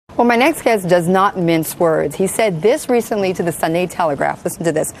Well, my next guest does not mince words. He said this recently to the Sunday Telegraph. Listen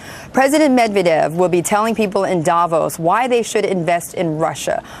to this. President Medvedev will be telling people in Davos why they should invest in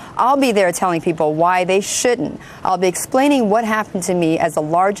Russia. I'll be there telling people why they shouldn't. I'll be explaining what happened to me as the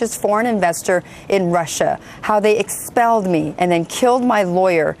largest foreign investor in Russia, how they expelled me and then killed my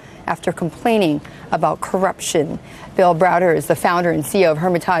lawyer after complaining about corruption. Bill Browder is the founder and CEO of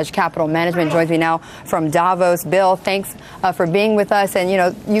Hermitage Capital Management, joins me now from Davos. Bill, thanks for being with us. And, you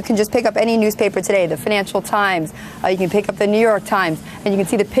know, you can just pick up any newspaper today, the Financial Times. You can pick up the New York Times, and you can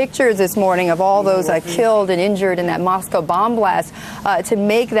see the pictures this morning of all those killed and injured in that Moscow bomb blast to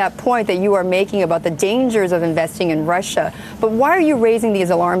make that point that you are making about the dangers of investing in Russia. But why are you raising these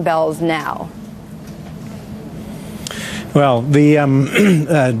alarm bells now? Well, basically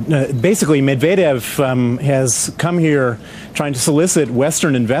Medvedev has come here trying to solicit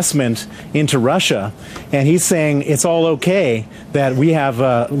Western investment into Russia, and he's saying it's all okay that we have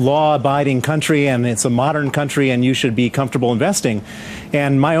a law-abiding country and it's a modern country and you should be comfortable investing.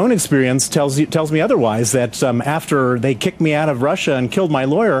 And my own experience tells me otherwise, that after they kicked me out of Russia and killed my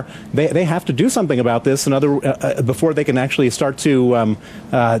lawyer, they have to do something about this before they can actually start to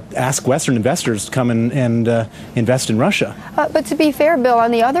ask Western investors to come and invest in Russia. But to be fair, Bill,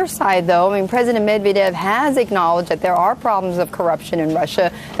 on the other side, though, I mean, President Medvedev has acknowledged that there are problems of corruption in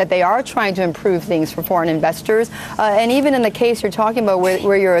Russia, that they are trying to improve things for foreign investors. And even in the case you're talking about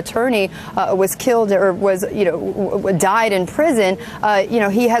where your attorney was killed or was, died in prison,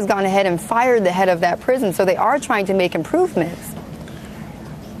 he has gone ahead and fired the head of that prison. So they are trying to make improvements.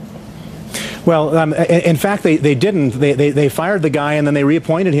 Well, in fact, they didn't. They fired the guy, and then they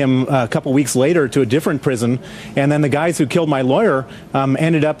reappointed him a couple weeks later to a different prison. And then the guys who killed my lawyer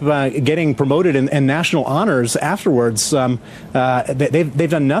ended up getting promoted and national honors afterwards. They've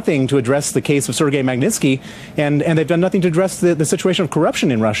done nothing to address the case of Sergei Magnitsky, and they've done nothing to address the situation of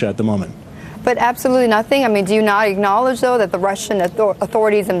corruption in Russia at the moment. But absolutely nothing. I mean, do you not acknowledge, though, that the Russian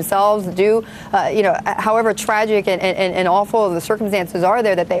authorities themselves do, however tragic and awful the circumstances are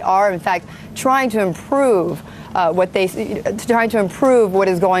there, that they are, in fact, trying to improve what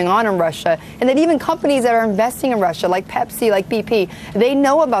is going on in Russia, and that even companies that are investing in Russia, like Pepsi, like BP, they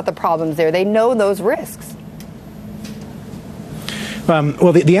know about the problems there. They know those risks.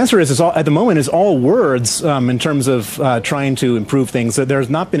 Well, the answer is at the moment is all words in terms of trying to improve things. There's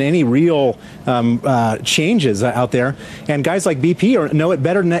not been any real changes out there. And guys like BP know it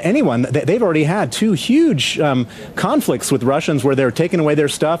better than anyone. They've already had two huge conflicts with Russians where they're taking away their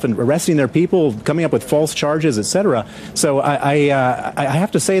stuff and arresting their people, coming up with false charges, etc. So I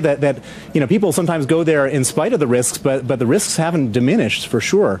have to say that people sometimes go there in spite of the risks, but the risks haven't diminished for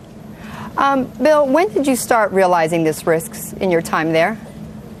sure. Bill, when did you start realizing these risks in your time there?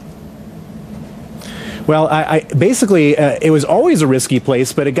 Well, basically, it was always a risky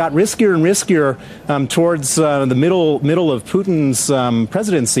place, but it got riskier and riskier towards the middle of Putin's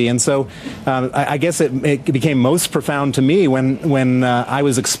presidency. And so I guess it became most profound to me when I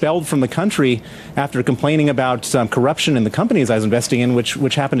was expelled from the country after complaining about corruption in the companies I was investing in,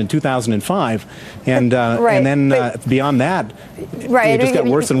 which happened in 2005. And, and then beyond that, it just got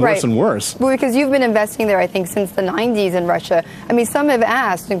worse and worse and worse. Well, because you've been investing there, I think, since the 90s in Russia. I mean, some have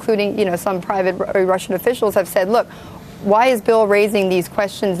asked, including, some private Russian officials have said, look, why is Bill raising these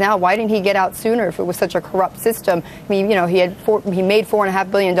questions now? Why didn't he get out sooner if it was such a corrupt system? I mean, he made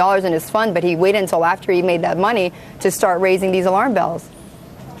 $4.5 billion in his fund, but he waited until after he made that money to start raising these alarm bells.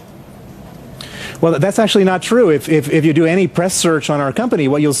 Well, that's actually not true. If you do any press search on our company,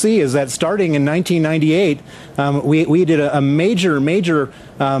 what you'll see is that starting in 1998, we did a major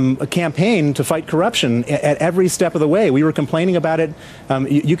campaign to fight corruption at every step of the way. We were complaining about it.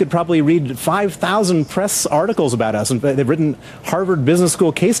 You could probably read 5,000 press articles about us, and they've written Harvard Business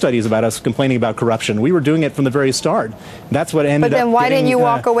School case studies about us complaining about corruption. We were doing it from the very start. That's what ended up. But then why didn't you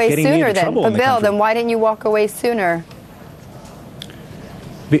walk away sooner then? But Bill, then why didn't you walk away sooner?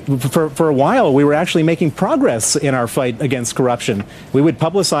 For a while, we were actually making progress in our fight against corruption. We would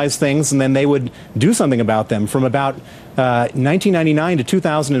publicize things, and then they would do something about them. From about 1999 to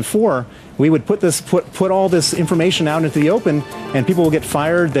 2004, we would put all this information out into the open, and people would get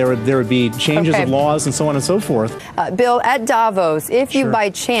fired. There would be changes of laws and so on and so forth. Bill, at Davos, if you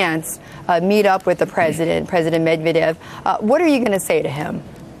by chance meet up with the President Medvedev, what are you going to say to him?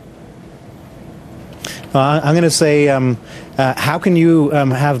 I'm going to say, how can you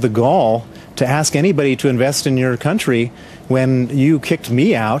have the gall to ask anybody to invest in your country when you kicked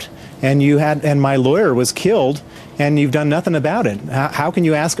me out and my lawyer was killed and you've done nothing about it? How can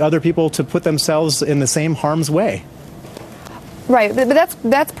you ask other people to put themselves in the same harm's way? Right, but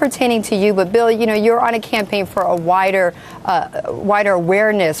that's pertaining to you. But Bill, you know, you're on a campaign for a wider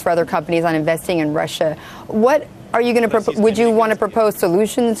awareness for other companies on investing in Russia. What are you going to would you want to propose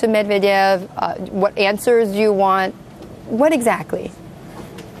solutions to Medvedev? What answers do you want? What exactly?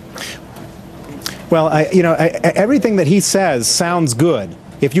 Well, everything that he says sounds good.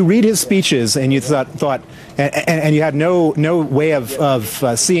 If you read his speeches and you thought and you had no way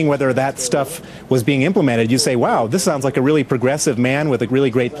of seeing whether that stuff was being implemented, you say, wow, this sounds like a really progressive man with a really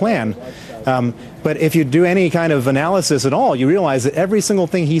great plan. But if you do any kind of analysis at all, you realize that every single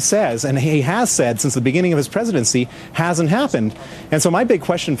thing he says, and he has said since the beginning of his presidency, hasn't happened. And so my big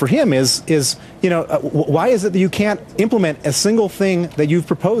question for him is why is it that you can't implement a single thing that you've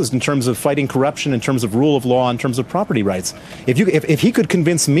proposed in terms of fighting corruption, in terms of rule of law, in terms of property rights? If he could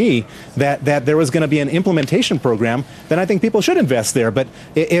convince me that there was going to be an implementation program, then I think people should invest there. But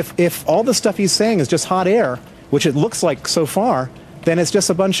if all the stuff he's saying is just hot air, which it looks like so far, then it's just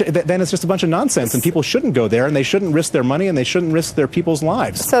a bunch of nonsense, and people shouldn't go there, and they shouldn't risk their money, and they shouldn't risk their people's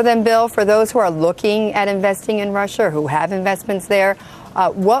lives. So then, Bill, for those who are looking at investing in Russia, or who have investments there,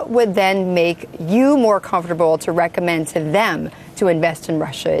 what would then make you more comfortable to recommend to them to invest in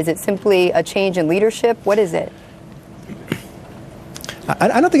Russia? Is it simply a change in leadership? What is it?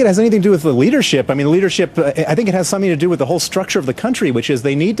 I don't think it has anything to do with the leadership. I mean, the leadership, I think it has something to do with the whole structure of the country, which is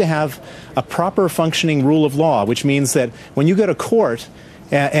they need to have a proper functioning rule of law, which means that when you go to court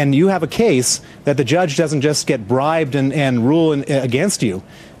and you have a case, that the judge doesn't just get bribed and rule against you.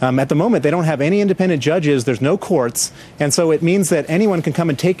 At the moment, they don't have any independent judges. There's no courts. And so it means that anyone can come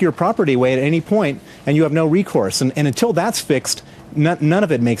and take your property away at any point, and you have no recourse. And until that's fixed, none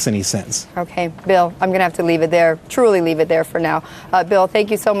of it makes any sense. Okay, Bill, I'm going to have to leave it there, truly leave it there for now. Bill,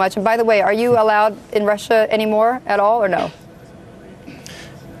 thank you so much. And by the way, are you allowed in Russia anymore at all, or no?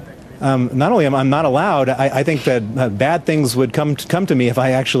 Not only am I not allowed, I think that bad things would come to me if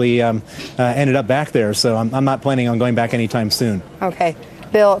I actually ended up back there. So I'm not planning on going back anytime soon. Okay.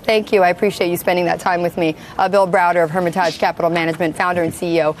 Bill, thank you. I appreciate you spending that time with me. Bill Browder of Hermitage Capital Management, founder and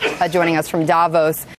CEO, joining us from Davos.